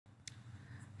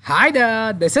Hi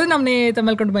there, this is Navneet and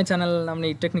welcome to my channel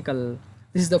Navneet Technical.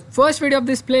 This is the first video of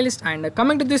this playlist, and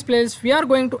coming to this playlist we are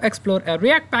going to explore a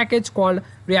React package called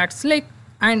React Slick,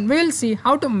 and we'll see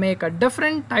how to make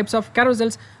different types of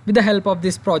carousels with the help of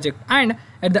this project. And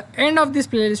at the end of this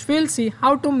playlist we'll see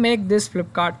how to make this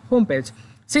Flipkart homepage.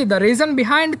 See, the reason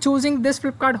behind choosing this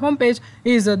Flipkart homepage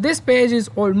is this page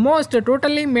is almost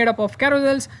totally made up of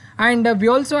carousels, and we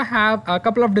also have a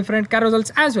couple of different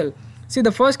carousels as well. See, the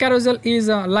first carousel is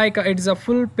it's a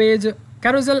full page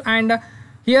carousel, and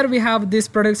here we have this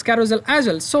products carousel as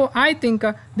well. So I think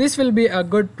this will be a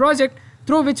good project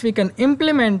through which we can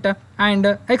implement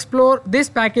and explore this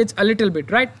package a little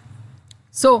bit, right?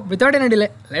 So without any delay,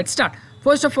 let's start.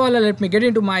 First of all, let me get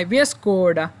into my VS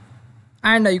Code,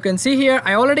 and you can see here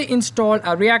I already installed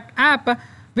a React app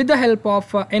with the help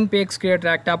of npx create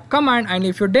react app command. And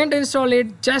if you didn't install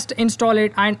it, just install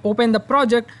it and open the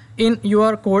project in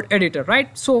your code editor,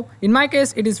 right? So in my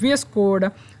case it is VS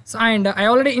Code, and I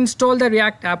already installed the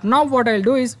React app. Now what I'll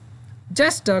do is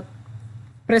just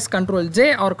press Ctrl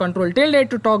J or Ctrl tilde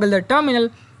to toggle the terminal,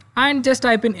 and just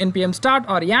type in npm start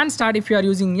or yarn start if you are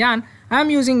using yarn. I'm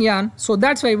using yarn, so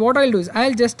that's why what I'll do is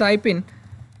I'll just type in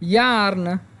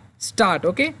yarn start,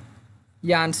 okay,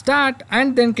 yarn start,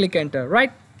 and then click enter,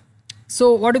 right?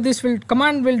 So what this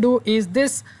command will do is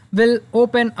this will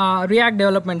open a React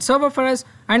development server for us,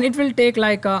 and it will take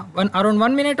like around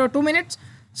 1 minute or 2 minutes.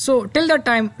 So till that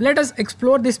time, let us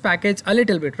explore this package a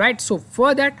little bit, right? So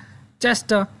for that,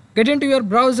 just get into your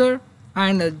browser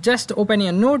and just open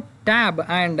a node tab,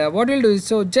 and what we'll do is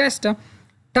so just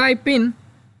type in,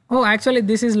 oh actually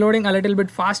this is loading a little bit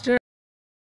faster.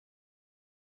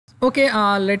 Okay,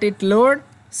 let it load.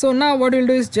 So now what we'll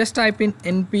do is just type in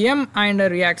npm and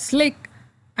react slick,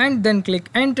 and then click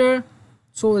enter.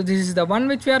 So this is the one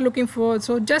which we are looking for,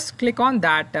 so just click on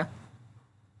that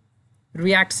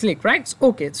React Slick, right?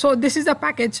 Okay, so this is the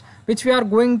package which we are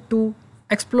going to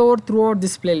explore throughout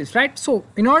this playlist, right? So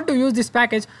in order to use this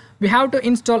package we have to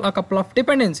install a couple of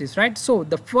dependencies, right? So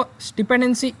the first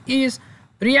dependency is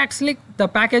React Slick, the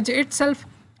package itself,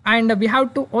 and we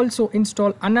have to also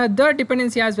install another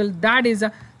dependency as well, that is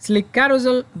a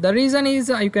slick-carousel. The reason is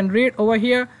you can read over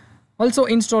here, also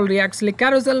install React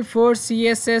slick-carousel for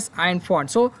CSS and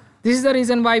font. So this is the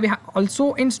reason why we have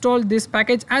also installed this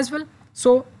package as well.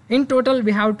 So in total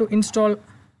we have to install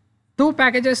two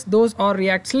packages, those are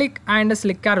React Slick and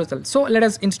slick-carousel. So let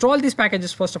us install these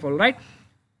packages first of all, right?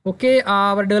 Okay,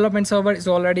 our development server is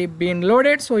already been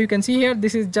loaded, so you can see here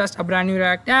this is just a brand new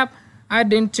React app. I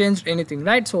didn't change anything,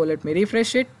 right? So let me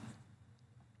refresh it.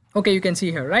 Okay, you can see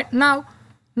here, right? Now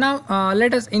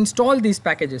let us install these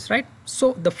packages, right?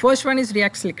 So the first one is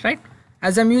React Slick, right?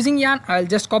 As I'm using yarn, I'll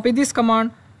just copy this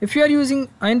command. If you are using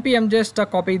npm, just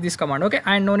copy this command, okay?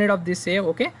 And no need of this save,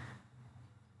 okay?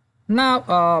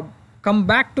 Now come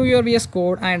back to your VS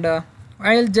Code, and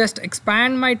I'll just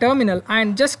expand my terminal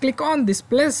and just click on this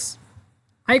plus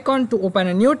icon to open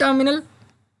a new terminal,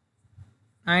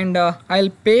 and I'll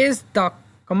paste the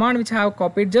command which I have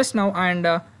copied just now,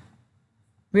 and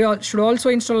we should also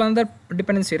install another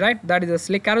dependency, right? That is a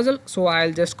slick-carousel. So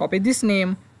I'll just copy this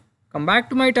name, come back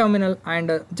to my terminal,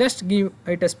 and just give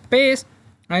it a space,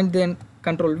 and then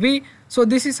Ctrl V. So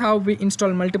this is how we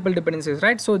install multiple dependencies,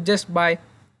 right? So just by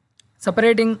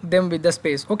separating them with the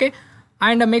space, okay?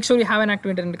 And make sure you have an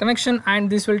active internet connection, and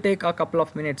this will take a couple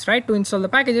of minutes, right, to install the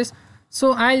packages.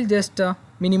 So I'll just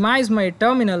minimize my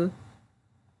terminal,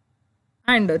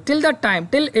 and till that time,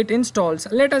 till it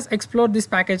installs, let us explore this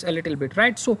package a little bit,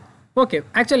 right? So okay,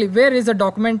 actually where is the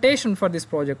documentation for this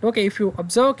project? Okay, if you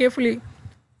observe carefully,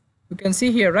 you can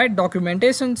see here, right,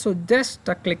 documentation. So just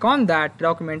click on that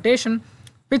documentation,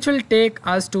 which will take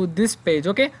us to this page,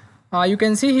 okay? You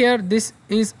can see here this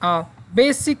is a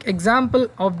basic example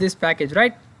of this package,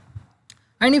 right?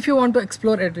 And if you want to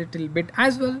explore a little bit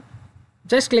as well,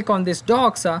 just click on this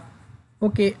docs.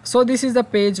 Okay, so this is the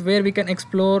page where we can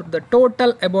explore the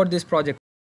total about this project,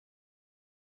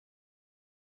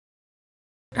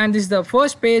 and this is the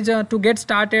first page to get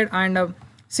started. And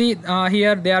see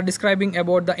here they are describing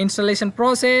about the installation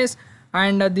process,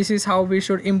 and this is how we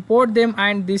should import them,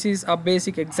 and this is a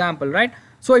basic example, right?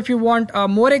 So if you want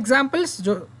more examples,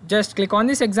 just click on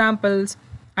these examples,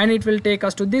 and it will take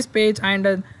us to this page,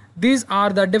 and these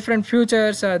are the different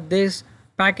features this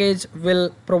package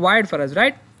will provide for us,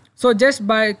 right? So just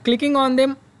by clicking on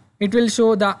them, it will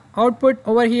show the output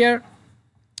over here,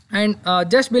 and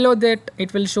just below that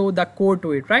it will show the code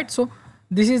to it, right? So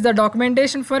this is the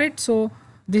documentation for it. So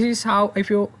this is how,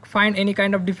 if you find any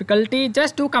kind of difficulty,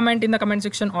 just do comment in the comment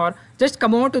section, or just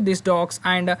come over to this docs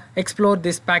and explore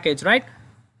this package, right?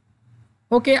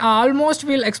 Okay, almost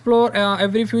we'll explore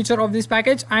every feature of this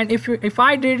package, and if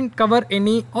I didn't cover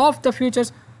any of the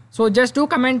features, so just do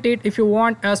comment it if you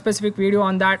want a specific video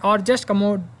on that, or just come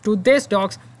out to this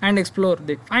docs and explore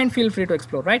it. Fine, feel free to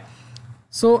explore, right?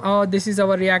 So this is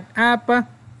our React app,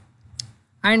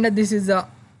 and this is the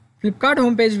Flipkart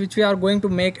homepage which we are going to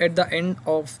make at the end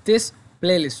of this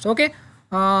playlist. Okay,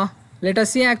 let us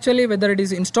see actually whether it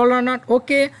is installed or not.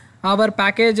 Okay, our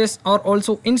packages are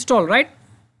also installed, right?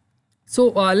 So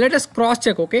let us cross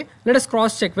check. Okay, let us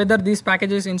cross check whether these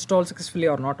packages installed successfully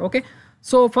or not. Okay,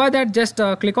 so for that, just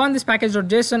click on this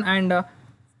package.json and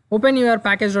open your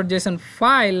package.json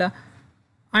file,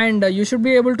 and you should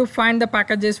be able to find the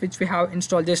packages which we have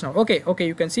installed just now. Okay,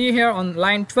 you can see here on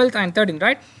line 12th and 13th,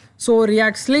 right? So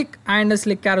React Slick and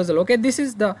slick-carousel. Okay, these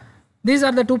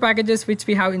are the two packages which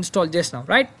we have installed just now,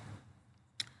 right?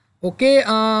 Okay,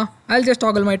 I'll just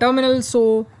toggle my terminal.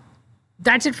 So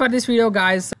that's it for this video,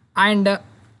 guys, and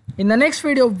in the next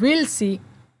video we'll see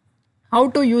how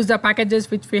to use the packages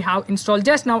which we have installed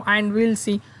just now, and we'll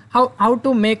see how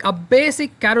to make a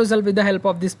basic carousel with the help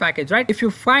of this package, right? If you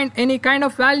find any kind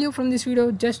of value from this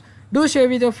video, just do share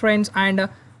with your friends, and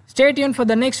stay tuned for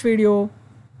the next video.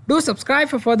 Do subscribe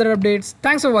for further updates.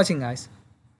 Thanks for watching, guys.